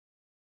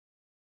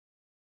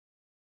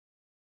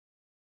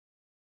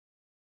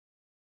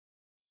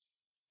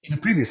In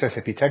the previous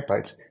SAP Tech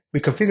Bytes, we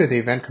configured the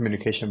event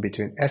communication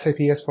between SAP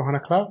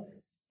S/4HANA Cloud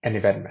and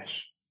Event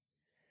Mesh.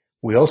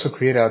 We also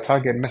created a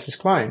target message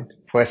client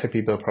for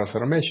SAP Build Process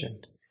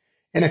Automation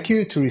and a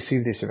queue to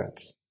receive these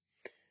events.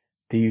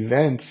 The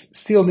events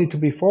still need to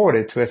be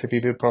forwarded to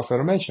SAP Build Process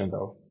Automation,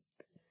 though.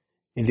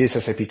 In this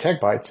SAP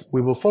Tech Bytes,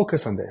 we will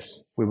focus on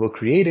this. We will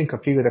create and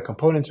configure the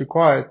components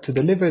required to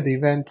deliver the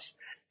events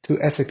to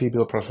SAP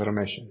Build Process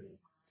Automation.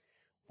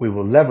 We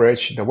will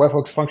leverage the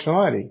webhooks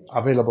functionality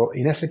available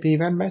in SAP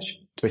Event Mesh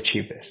to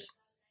achieve this.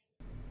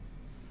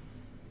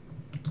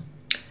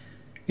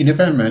 In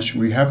Event Mesh,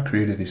 we have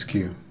created this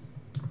queue,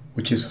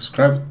 which is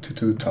subscribed to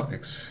two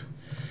topics.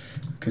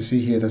 You can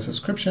see here the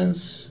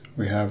subscriptions.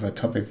 We have a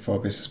topic for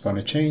business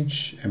partner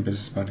change and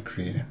business partner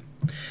created.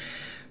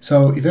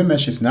 So Event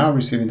Mesh is now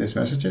receiving these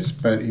messages,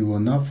 but it will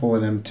not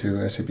forward them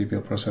to SAP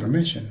Build Process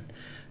Automation.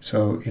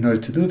 So in order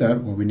to do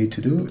that, what we need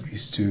to do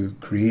is to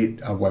create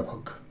a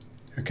webhook.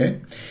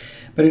 Okay,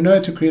 but in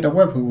order to create a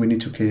webhook, we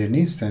need to create an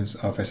instance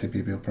of SAP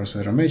Build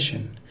Process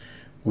Automation,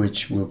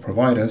 which will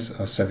provide us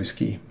a service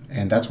key,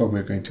 and that's what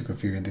we're going to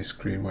configure in this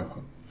create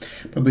webhook.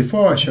 But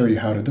before I show you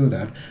how to do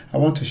that, I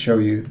want to show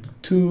you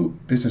two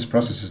business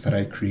processes that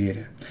I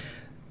created.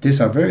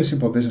 These are very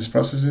simple business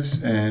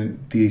processes,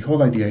 and the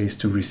whole idea is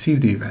to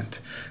receive the event.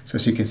 So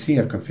as you can see,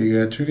 I've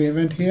configured a trigger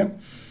event here,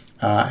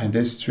 and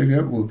this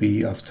trigger will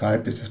be of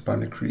type business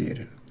partner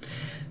created.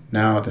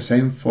 Now the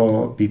same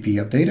for BP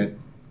updated.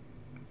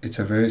 It's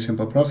a very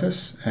simple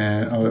process,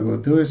 and all it will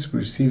do is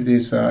receive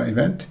this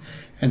event,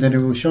 and then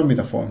it will show me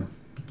the form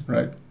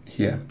right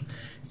here.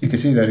 You can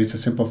see that it's a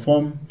simple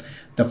form.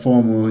 The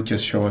form will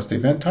just show us the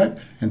event type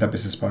and the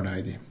business partner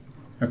ID.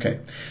 Okay,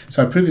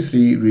 so I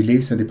previously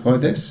released and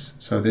deployed this,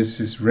 so this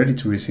is ready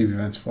to receive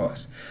events for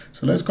us.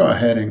 So let's go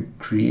ahead and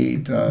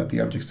create the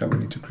objects that we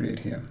need to create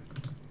here.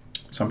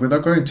 So we're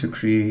going to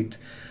create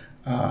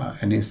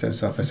an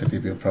instance of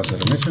SAP Build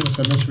Process Automation, as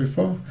I mentioned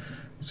before.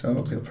 So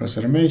Build Process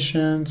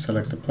Automation,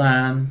 select the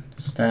plan,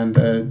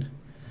 standard.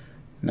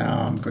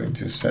 Now I'm going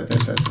to set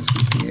this as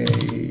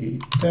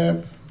SVPA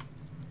dev,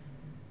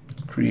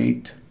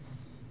 create.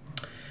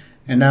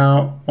 And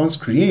now once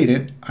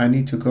created, I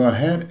need to go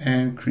ahead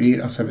and create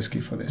a service key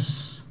for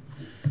this.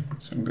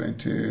 So I'm going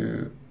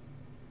to,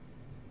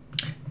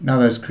 now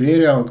that it's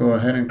created, I'll go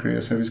ahead and create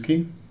a service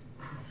key.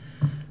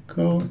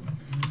 Cool.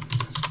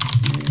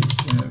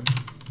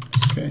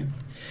 Okay.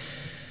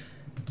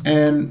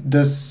 And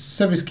the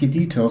service key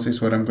details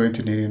is what I'm going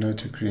to need in order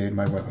to create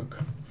my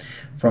webhook.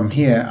 From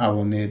here, I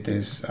will need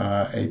this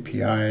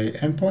API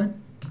endpoint.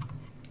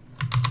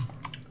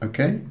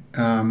 Okay,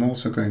 I'm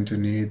also going to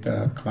need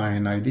the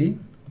client ID.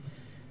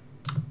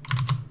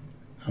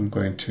 I'm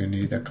going to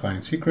need the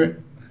client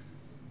secret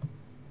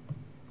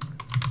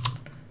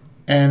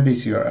and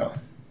this URL,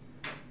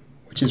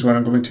 which is what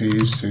I'm going to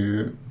use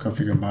to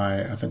configure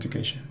my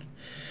authentication.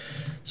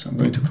 So I'm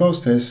going to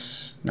close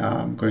this. Now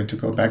I'm going to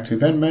go back to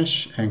Event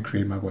Mesh and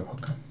create my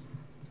webhook.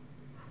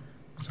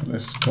 So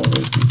let's call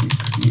this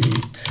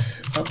create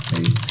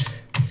update.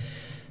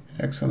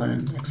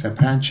 Excellent. XMPP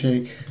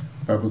handshake,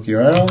 webhook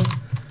URL.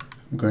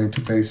 I'm going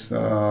to paste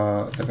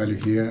the value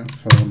here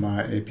for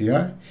my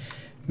API.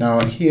 Now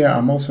here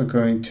I'm also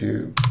going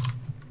to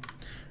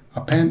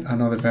append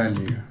another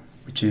value,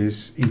 which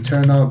is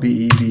internal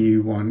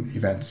BEV1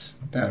 events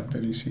that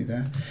you see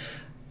there.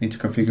 Need to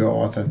configure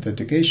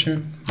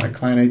authentication, my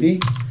client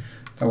ID,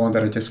 the one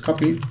that I just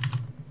copied,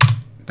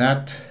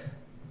 that,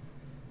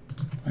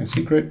 client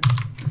secret,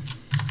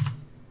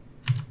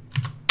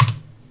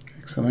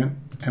 excellent,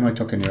 and my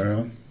token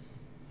URL.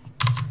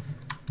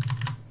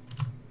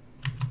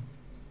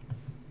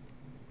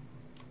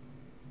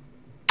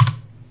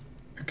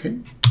 Okay,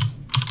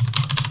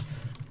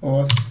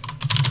 auth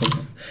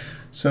token.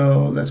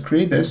 So let's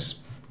create this.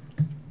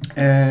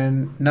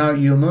 And now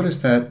you'll notice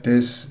that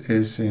this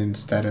is in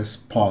status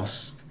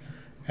paused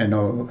and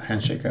no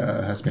handshake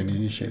has been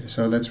initiated.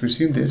 So let's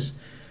resume this.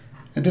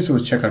 And this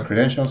will check our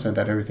credentials and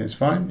that everything's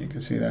fine. You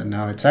can see that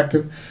now it's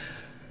active.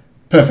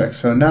 Perfect.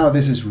 So now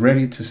this is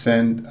ready to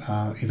send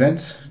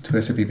events to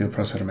SAP Build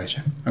Process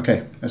Automation.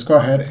 Okay, let's go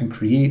ahead and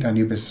create a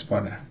new business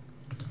partner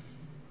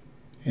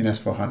in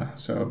S/4HANA.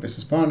 So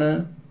business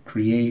partner,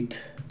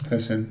 create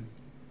person.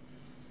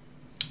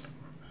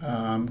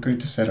 I'm going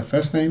to set a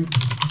first name,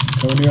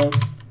 Antonio,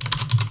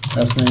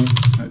 last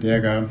name,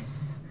 Diego,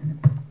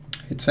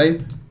 hit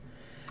save,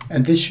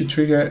 and this should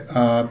trigger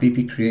a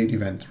BP create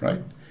event,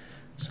 right?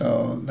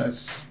 So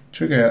let's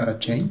trigger a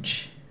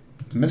change,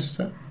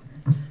 Mr.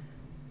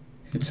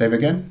 Hit save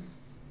again.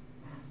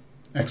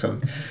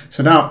 Excellent.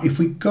 So now if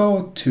we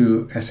go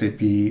to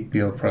SAP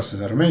Build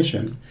Process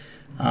Automation,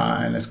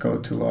 and let's go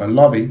to our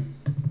lobby,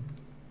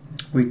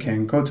 we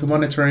can go to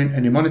monitoring,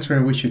 and in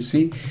monitoring we should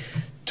see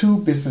two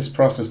business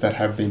processes that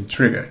have been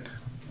triggered.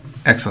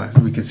 Excellent.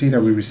 We can see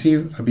that we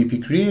received a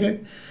BP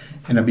created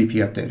and a BP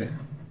updated.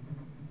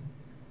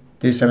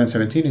 This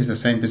 717 is the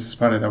same business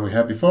partner that we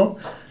had before,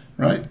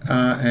 right?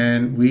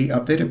 And we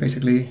updated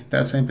basically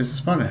that same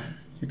business partner.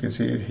 You can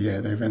see it here,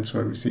 the events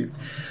were received.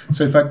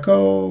 So if I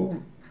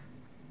go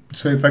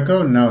So if I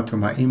go now to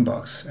my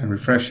inbox and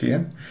refresh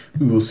here,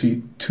 we will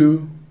see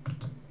two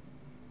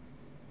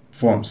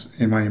forms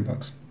in my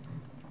inbox.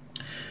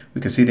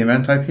 We can see the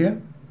event type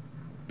here,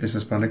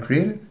 business partner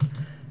created,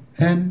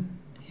 and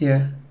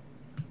here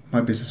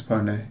my business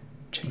partner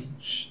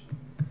changed.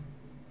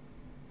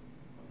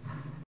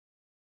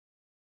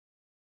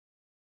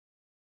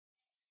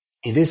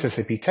 In this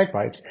SAP Tech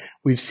Bytes,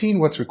 we've seen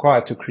what's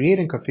required to create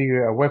and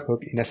configure a webhook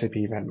in SAP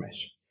Event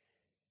Mesh.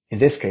 In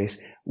this case,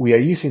 we are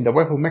using the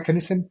webhook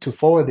mechanism to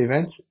forward the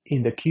events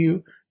in the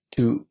queue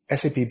to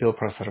SAP Build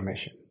Process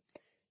Automation.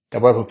 The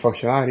webhook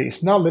functionality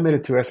is not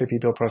limited to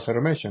SAP Build Process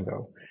Automation,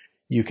 though.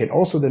 You can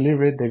also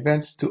deliver the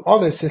events to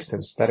other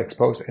systems that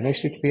expose an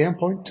HTTP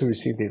endpoint to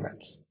receive the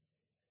events.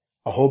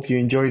 I hope you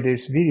enjoyed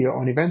this video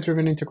on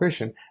event-driven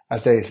integration,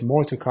 as there is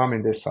more to come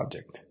in this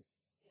subject.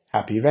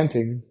 Happy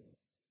eventing!